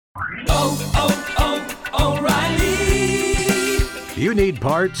O'Reilly. You need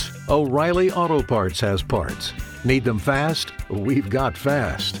parts? O'Reilly Auto Parts has parts. Need them fast? We've got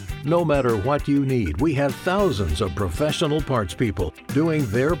fast. No matter what you need, we have thousands of professional parts people doing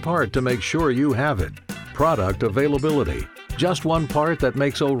their part to make sure you have it. Product availability. Just one part that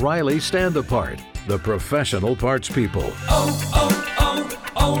makes O'Reilly stand apart. The professional parts people.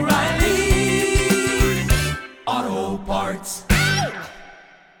 O'Reilly Auto Parts.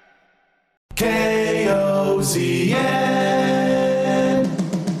 KOZN.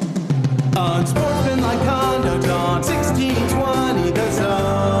 Unsportsmanlike conduct on 1620 The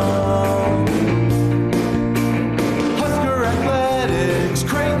Zone. Husker Athletics,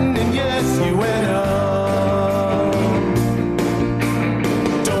 Creighton, and yes, UNO.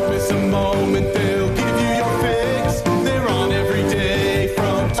 Don't miss a moment, they'll give you your fix. They're on every day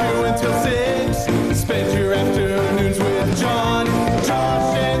from 2 until 6. Spend your afternoons with John,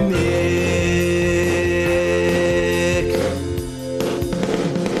 Josh, and Nick.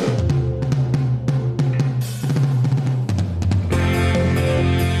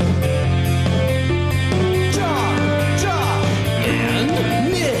 John, Josh, and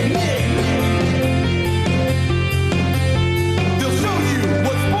Nick. They'll show you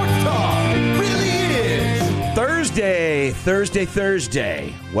what sports talk really is.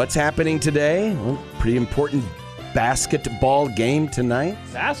 Thursday. What's happening today? Well, pretty important basketball game tonight.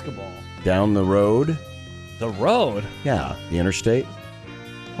 Basketball? Down the road. The road? Yeah, the Interstate.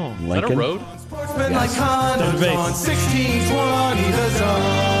 Oh, Is that a road? Sportsmanlike Yes. conduct Third base. on 1620 The Zone.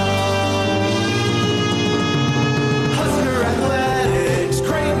 Husker Athletics,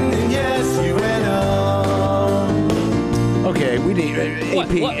 Creighton, and yes, UNO. Okay, we need AP.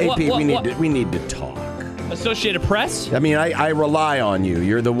 What? We need to talk. Associated Press? I mean, I rely on you.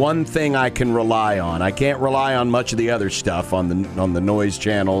 You're the one thing I can rely on. I can't rely on much of the other stuff on the noise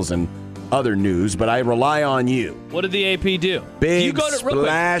channels and other news, but I rely on you. What did the AP do? Big Do you go to, real quick,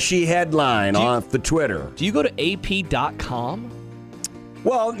 splashy headline Do you- off the Twitter. do you go to AP.com?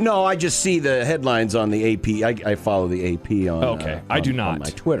 Well, no, I just see the headlines on the AP. I follow the AP on. Okay, I do not. on my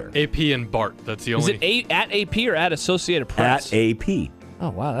Twitter. AP and Bart. That's the Is only. it at AP or at Associated Press? At AP.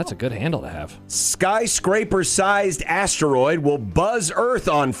 Oh, wow, that's a good handle to have. Skyscraper-sized asteroid will buzz Earth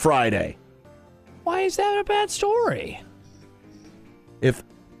on Friday. Why is that a bad story? If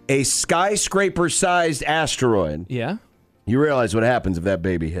a skyscraper-sized asteroid, Yeah? you realize what happens if that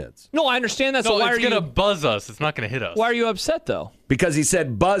baby hits. No, I understand that. So No, why it's are gonna you? buzz us. It's not gonna hit us. Why are you upset though? Because he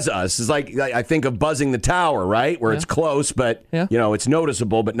said buzz us. It's like I think of buzzing the tower, right? Where it's close, but Yeah. it's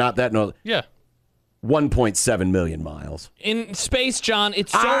noticeable, but not that no. Yeah. 1.7 million miles. In space, John,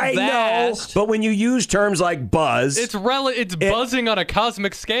 it's so I vast. know, but when you use terms like buzz, It's buzzing on a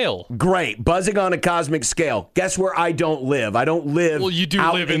cosmic scale. great. Buzzing on a cosmic scale. Guess where I don't live? I don't live Well, you do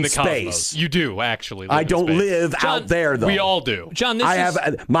out live in the space. cosmos. You do actually. I Live don't in space. live John, out there, though. We all do. John, this I is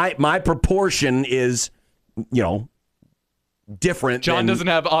have my proportion is, different. John than, doesn't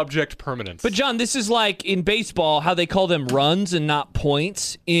have object permanence. But John, this is like in baseball how they call them runs and not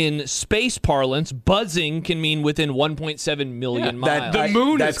points. In space parlance, buzzing can mean within 1.7 million miles. the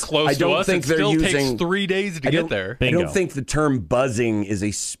moon is that's- close I don't to us. think It they're still using- takes 3 days to I get don't- there. I Bingo. don't think the term buzzing is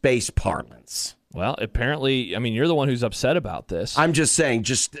a space parlance. Well, apparently, I mean, you're the one who's upset about this. I'm just saying,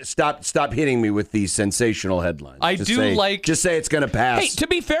 just stop hitting me with these sensational headlines. I Just do say- like- Just say it's going to pass. Hey, to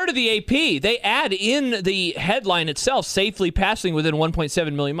be fair to the AP, they add in the headline itself, safely passing within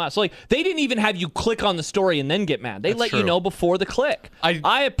 1.7 million miles. So, like, they didn't even have you click on the story and then get mad. They let you true. know before the click.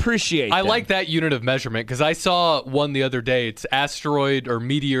 I appreciate I them. like that unit of measurement because I saw one the other day. It's asteroid or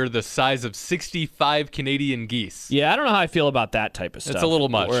meteor the size of 65 Canadian geese. Yeah, I don't know how I feel about that type of stuff. a little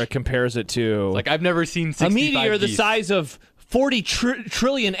much. Where it compares it to Like I've never seen a 65 meteor the geese. size of 40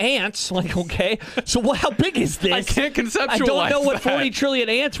 trillion ants. Like, okay, so how big is this? I can't conceptualize I don't know what that. 40 trillion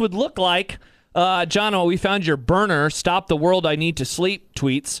ants would look like. John, we found your burner. Stop the world, I need to sleep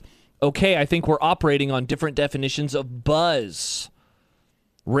tweets. Okay, I think we're operating on different definitions of buzz.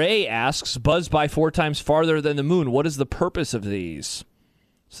 Ray asks, buzz by 4 times farther than the moon. What is the purpose of these?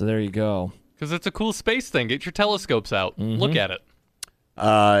 So there you go. Because it's a cool space thing. Get your telescopes out. Look at it.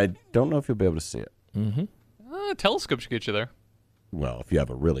 don't know if you'll be able to see it. Telescope should get you there. Well, if you have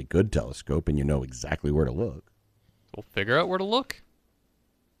a really good telescope and you know exactly where to look. We'll figure out where to look.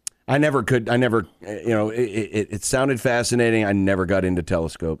 I never, it sounded fascinating. I never got into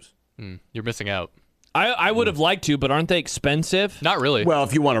telescopes. You're missing out. I would have liked to, but aren't they expensive? Not really. Well,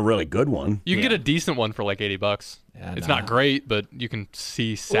 if you want a really good one. You can get a decent one for like $80. Yeah, it's nah. not great, but you can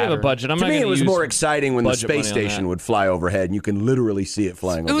see We Saturn. have a budget. I'm To not me, gonna it was use more exciting when the budget money space on that. station would fly overhead, and you can literally see it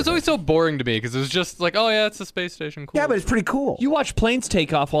flying It overhead. was always so boring to me because it was just like, oh yeah, it's a space station. Cool. Yeah, but it's pretty cool. You watch planes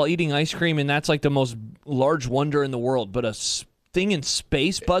take off while eating ice cream, and that's like the most large wonder in the world. But thing in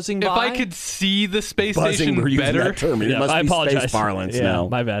space buzzing if by. I could see the space Buzzing, station we're using better, that term. It Yeah, must I be apologize. space parlance Yeah, now.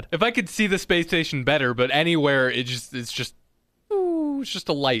 my bad. if I could see the space station better, but anywhere it's just it's just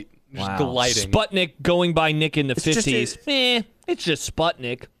a light, just gliding. Sputnik going by Nick in the It's just 50s. It's just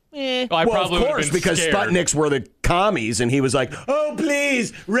Sputnik. I Well, probably of would've course, been because scared. Sputniks were the commies, and he was like, "Oh,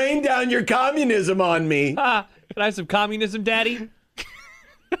 please, rain down your communism on me. Can I have some communism, Daddy?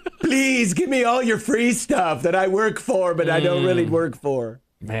 Please, give me all your free stuff that I work for, but I don't really work for."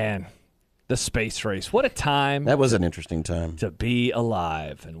 Man, the space race. What a time That was an interesting time. to be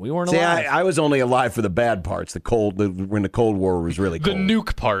alive. And we weren't See, alive. I was only alive for the bad parts. When the Cold War was really the cold.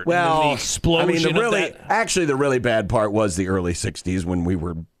 nuke part. Well, the explosion I mean, of actually, the really bad part was the early '60s when we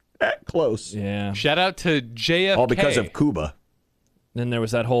were that close. yeah. Shout out to JFK. All because of Cuba. Then there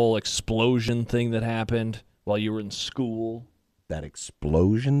was that whole explosion thing that happened while you were in school. That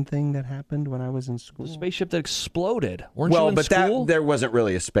explosion thing that happened when I was in school. The spaceship that exploded. Weren't you Well, in but school? there wasn't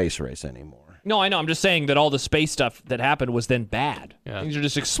really a space race anymore. No, I know. I'm just saying that all the space stuff that happened was then bad. Yeah. Things are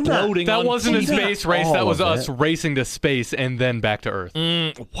just exploding. That on wasn't a TV. space race. all That was of us it. racing to space and then back to Earth.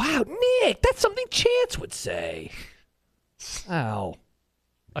 Wow, Nick, that's something Chance would say. Ow.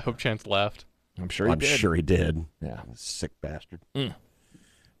 I hope Chance laughed. I'm sure he I'm did. sure he did. Yeah. Sick bastard.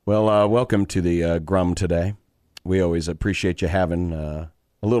 Well, welcome to the Grum today. We always appreciate you having a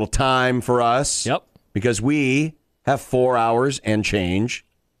little time for us. Yep. Because we have 4 hours and change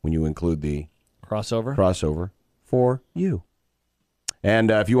when you include the crossover for you. And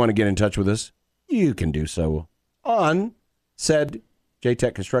if you want to get in touch with us, you can do so on said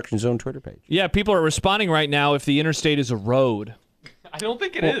JTech Construction Zone Twitter page. Yeah, people are responding right now if the interstate is a road. I don't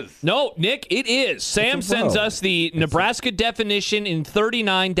think it is. No, Nick, it is. Sam It's a sends road. us the Nebraska definition in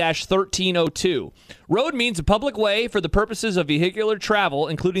 39-1302. Road means a public way for the purposes of vehicular travel,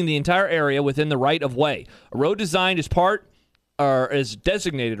 including the entire area within the right of way. A road designed as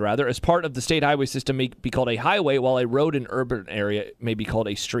designated as part of the state highway system may be called a highway, while a road in urban area may be called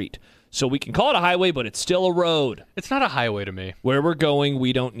a street. So we can call it a highway, but it's still a road. It's not a highway to me. Where we're going,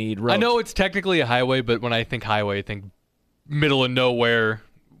 we don't need roads. I know it's technically a highway, but when I think highway, I think middle of nowhere,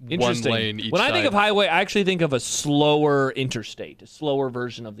 one Interesting. lane each When I think side. of highway, I actually think of a slower interstate, a slower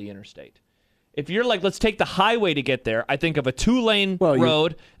version of the interstate. If you're like, let's take the highway to get there, I think of a 2-lane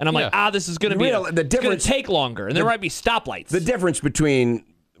road, and I'm like, this is going to be it's going to take longer, and there might be stoplights. The difference between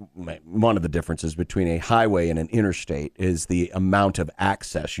one of the differences between a highway and an interstate is the amount of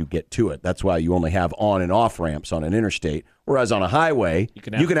access you get to it. That's why you only have on and off ramps on an interstate, whereas on a highway, you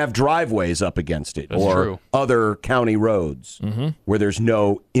can have driveways up against it or true. other county roads where there's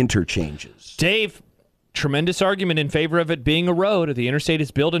no interchanges. Dave, tremendous argument in favor of it being a road. The interstate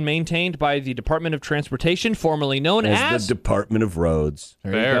is built and maintained by the Department of Transportation, formerly known as the Department of Roads.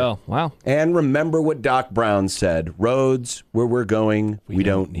 There you Fair. go. Wow. And remember what Doc Brown said, roads where we're going, we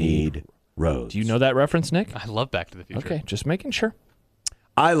don't need roads. Do you know that reference, Nick? I love Back to the Future. Okay, just making sure.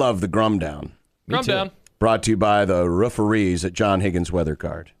 I love the Grum Down. Calm too. down. Brought to you by the referees at John Higgins Weather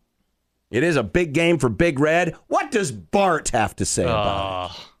Card. It is a big game for Big Red. What does Bart have to say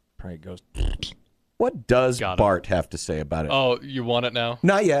about it? Probably goes. What does Got it. Bart have to say about it? Oh, you want it now?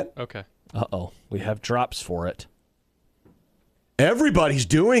 Not yet. Okay. Uh-oh. We have drops for it. Everybody's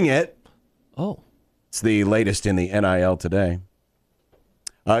doing it. Oh. It's the latest in the NIL today.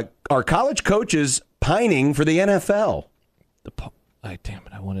 Are college coaches pining for the NFL? Damn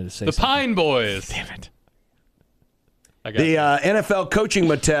it. I wanted to say The something. Pine Boys. Damn it. I got The it. NFL coaching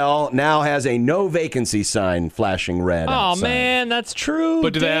Mattel now has a no vacancy sign flashing red. Oh, outside. man, that's true.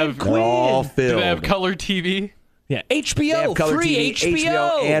 But do they Dan have- They're all Quinn. filled. Do they have color TV? Yeah, They HBO. have color Free TV,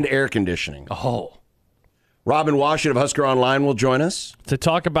 HBO. and air conditioning. Oh. Robin Washut of Husker Online will join us. To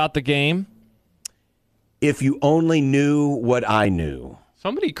talk about the game. If you only knew what I knew.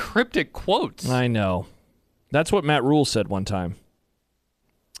 So many cryptic quotes. I know. That's what Matt Rule said one time.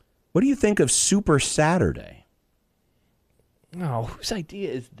 What do you think of Super Saturday? Oh, whose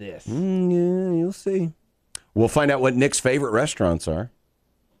idea is this? Yeah, you'll see. We'll find out what Nick's favorite restaurants are.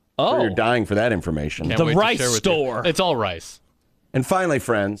 Oh. You're dying for that information. Can't The wait to rice share with you. store. It's all rice. And finally,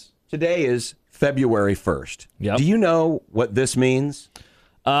 friends, today is February 1st. Yep. Do you know what this means?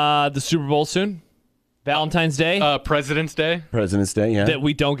 The Super Bowl soon. Valentine's Day. President's Day. President's Day, yeah. that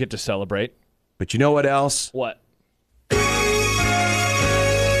we don't get to celebrate. But you know what else? What?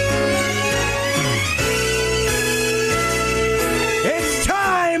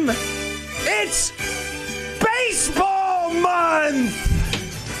 It's baseball month!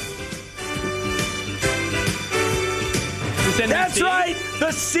 That's right.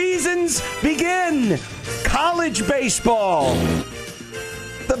 The seasons begin. College baseball.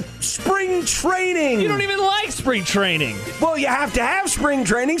 The spring training. You don't even like spring training. Well, you have to have spring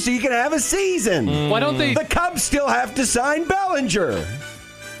training so you can have a season. Why don't they? The Cubs still have to sign Bellinger.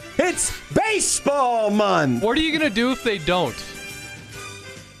 It's baseball month. What are you going to do if they don't?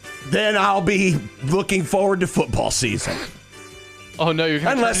 Then I'll be looking forward to football season. Oh, no, you're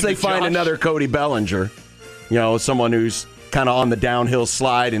going to Unless they find another Cody Bellinger. You know, someone who's kind of on the downhill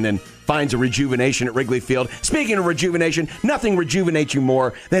slide and then finds a rejuvenation at Wrigley Field. Speaking of rejuvenation, nothing rejuvenates you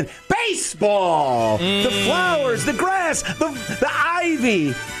more than baseball. The flowers, the grass, the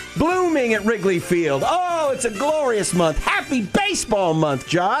ivy blooming at Wrigley Field. Oh, it's a glorious month. Happy baseball month,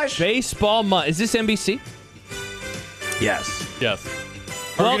 Josh. Baseball month. Is this NBC? Yes. Yes.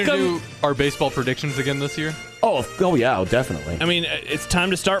 Are we going to do our baseball predictions again this year? Oh yeah, definitely. I mean, it's time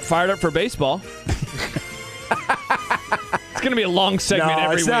to start Fired Up for Baseball. It's going to be a long segment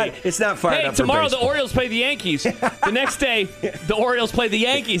every week. It's not Fired Up for tomorrow baseball. the Orioles play the Yankees. The next day, the Orioles play the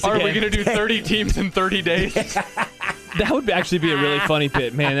Yankees again. Are we going to do 30 teams in 30 days? That would actually be a really funny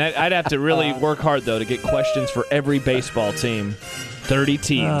bit. Man, I'd have to really work hard, though, to get questions for every baseball team. 30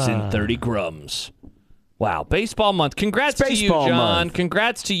 teams in 30 grums. Wow, baseball month. Congrats to you, John. Month.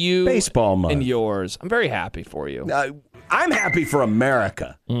 Congrats to you Baseball month. and yours. I'm very happy for you. I'm happy for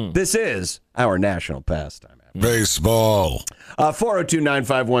America. This is our national pastime. Baseball.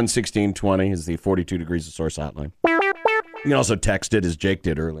 402-951-1620 is the 42 Degrees of Source hotline. You can also text it, as Jake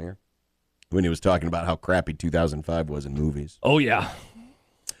did earlier, when he was talking about how crappy 2005 was in movies. Oh, yeah.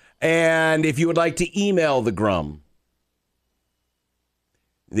 And if you would like to email the Grum,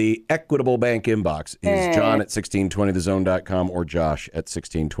 the Equitable Bank inbox is John at 1620thezone.com or Josh at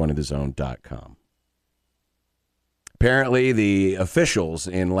 1620thezone.com. Apparently, the officials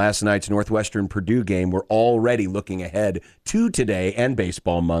in last night's Northwestern-Purdue game were already looking ahead to today and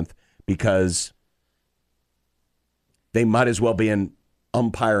baseball month because they might as well be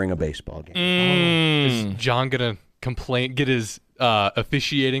umpiring a baseball game. Is John going to get his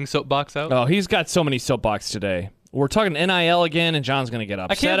officiating soapbox out? Oh, he's got so many soapbox today. We're talking NIL again, and John's going to get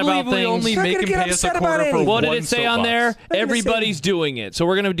upset about things. I can't believe we only make him pay us a quarter for What one did it say soapbox. on there? Everybody's doing it. So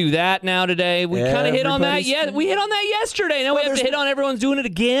we're going to do that now today. We kind of hit on that. We hit on that yesterday. Now we have to hit on everyone's doing it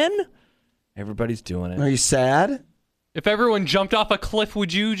again. Everybody's doing it. Are you sad? If everyone jumped off a cliff,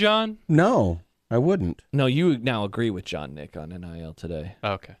 would you, John? No, I wouldn't. No, you now agree with John Nick on NIL today.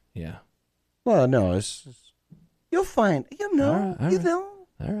 Okay. Yeah. Well, no, you'll find, All right.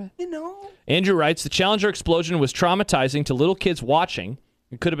 All right. Andrew writes, the Challenger explosion was traumatizing to little kids watching.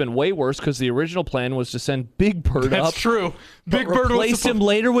 It could have been way worse because the original plan was to send Big Bird up. That's true. Big Bird replace him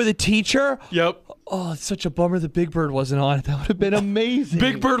later with a teacher. Yep. Oh, it's such a bummer that Big Bird wasn't on it. That would have been amazing.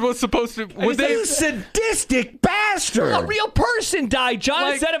 Big Bird was supposed to. You sadistic bastard! A real person died,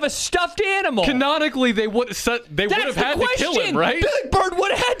 John, instead of a stuffed animal. Canonically, they would have had to kill him, right? Big Bird would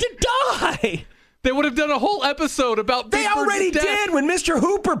have had to die. They would have done a whole episode about Big Bird's already death. did when Mr.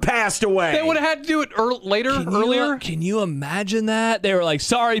 Hooper passed away. They would have had to do it earlier. Can you imagine that? They were like,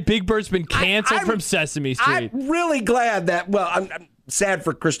 sorry, Big Bird's been canceled from Sesame Street. I'm really glad that, I'm sad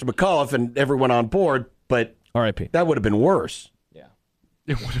for Krista McAuliffe and everyone on board, but R.I.P. That would have been worse. Yeah.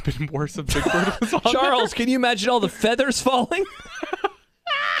 It would have been worse if Big Bird was on Charles, there. Can you imagine all the feathers falling?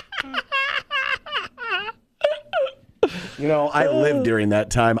 You know, I lived during that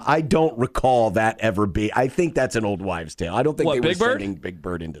time. I don't recall that ever be. I think that's an old wives' tale. I don't think they were sending Big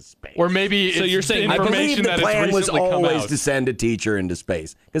Bird into space. Or maybe so you're saying I believe the plan was always to to send a teacher into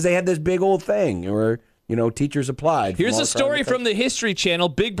space because they had this big old thing where teachers applied. Here's a story from the History Channel.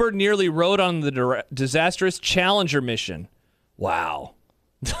 Big Bird nearly rode on the disastrous Challenger mission. Wow.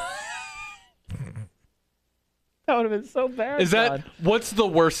 That would have been so bad. What's the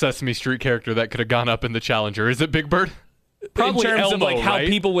worst Sesame Street character that could have gone up in the Challenger? Is it Big Bird? Probably in terms Elmo, of how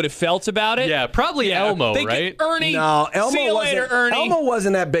people would have felt about it. Yeah, probably Elmo, right? Ernie. No, Elmo see you later, Ernie. Elmo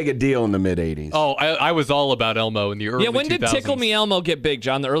wasn't that big a deal in the mid '80s. Oh, I was all about Elmo in the early 2000s. Yeah, when did Tickle Me Elmo get big,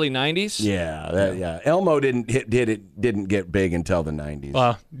 John? The early 90s? Yeah. Elmo didn't get big until the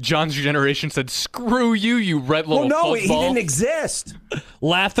 90s. John's generation said, "Screw you, you red little fuzzball." He didn't exist.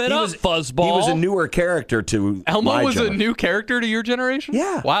 Laugh it up, fuzzball. He was a newer character to Elmo was a new character to your generation?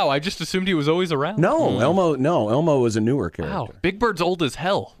 Yeah. Wow, I just assumed he was always around. No, Elmo was a newer character. Wow, Big Bird's old as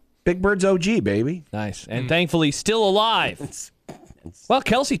hell. Big Bird's OG, baby. Nice. And thankfully still alive. Well,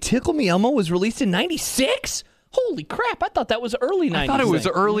 Kelsey, Tickle Me Elmo was released in 96? Holy crap, I thought that was early 90s. I thought it was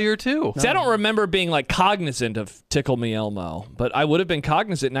earlier, too. See, I don't remember being like cognizant of Tickle Me Elmo, but I would have been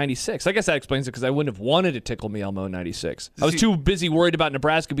cognizant in 96. I guess that explains it because I wouldn't have wanted to Tickle Me Elmo in 96. I was too busy worried about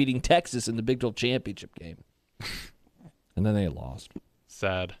Nebraska beating Texas in the Big 12 championship game. And then they lost.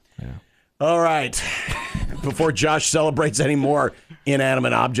 Sad. Yeah. All right. Before Josh celebrates any more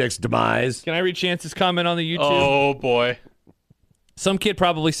inanimate objects' demise. Can I read Chance's comment on the YouTube? Oh, boy. Some kid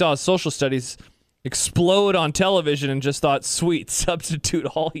probably saw social studies explode on television and just thought, sweet, substitute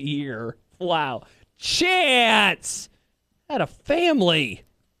all year. Wow. Chance! Had a family.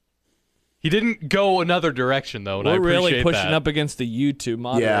 He didn't go another direction, though, and We're I appreciate really pushing that. up against the YouTube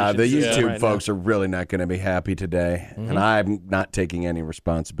moderation. Yeah, the YouTube right folks are really not going to be happy today. And I'm not taking any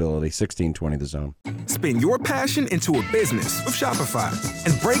responsibility. 1620 The Zone. Spin your passion into a business with Shopify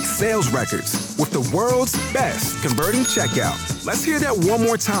and break sales records with the world's best converting checkout. Let's hear that one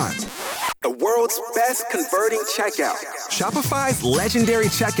more time. The world's best converting checkout. Shopify's legendary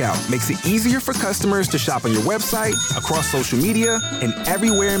checkout makes it easier for customers to shop on your website, across social media, and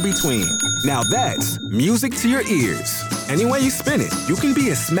everywhere in between. Now that's music to your ears. Any way you spin it, you can be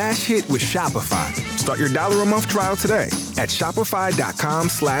a smash hit with Shopify. Start your $1 a month trial today at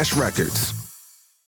shopify.com/records.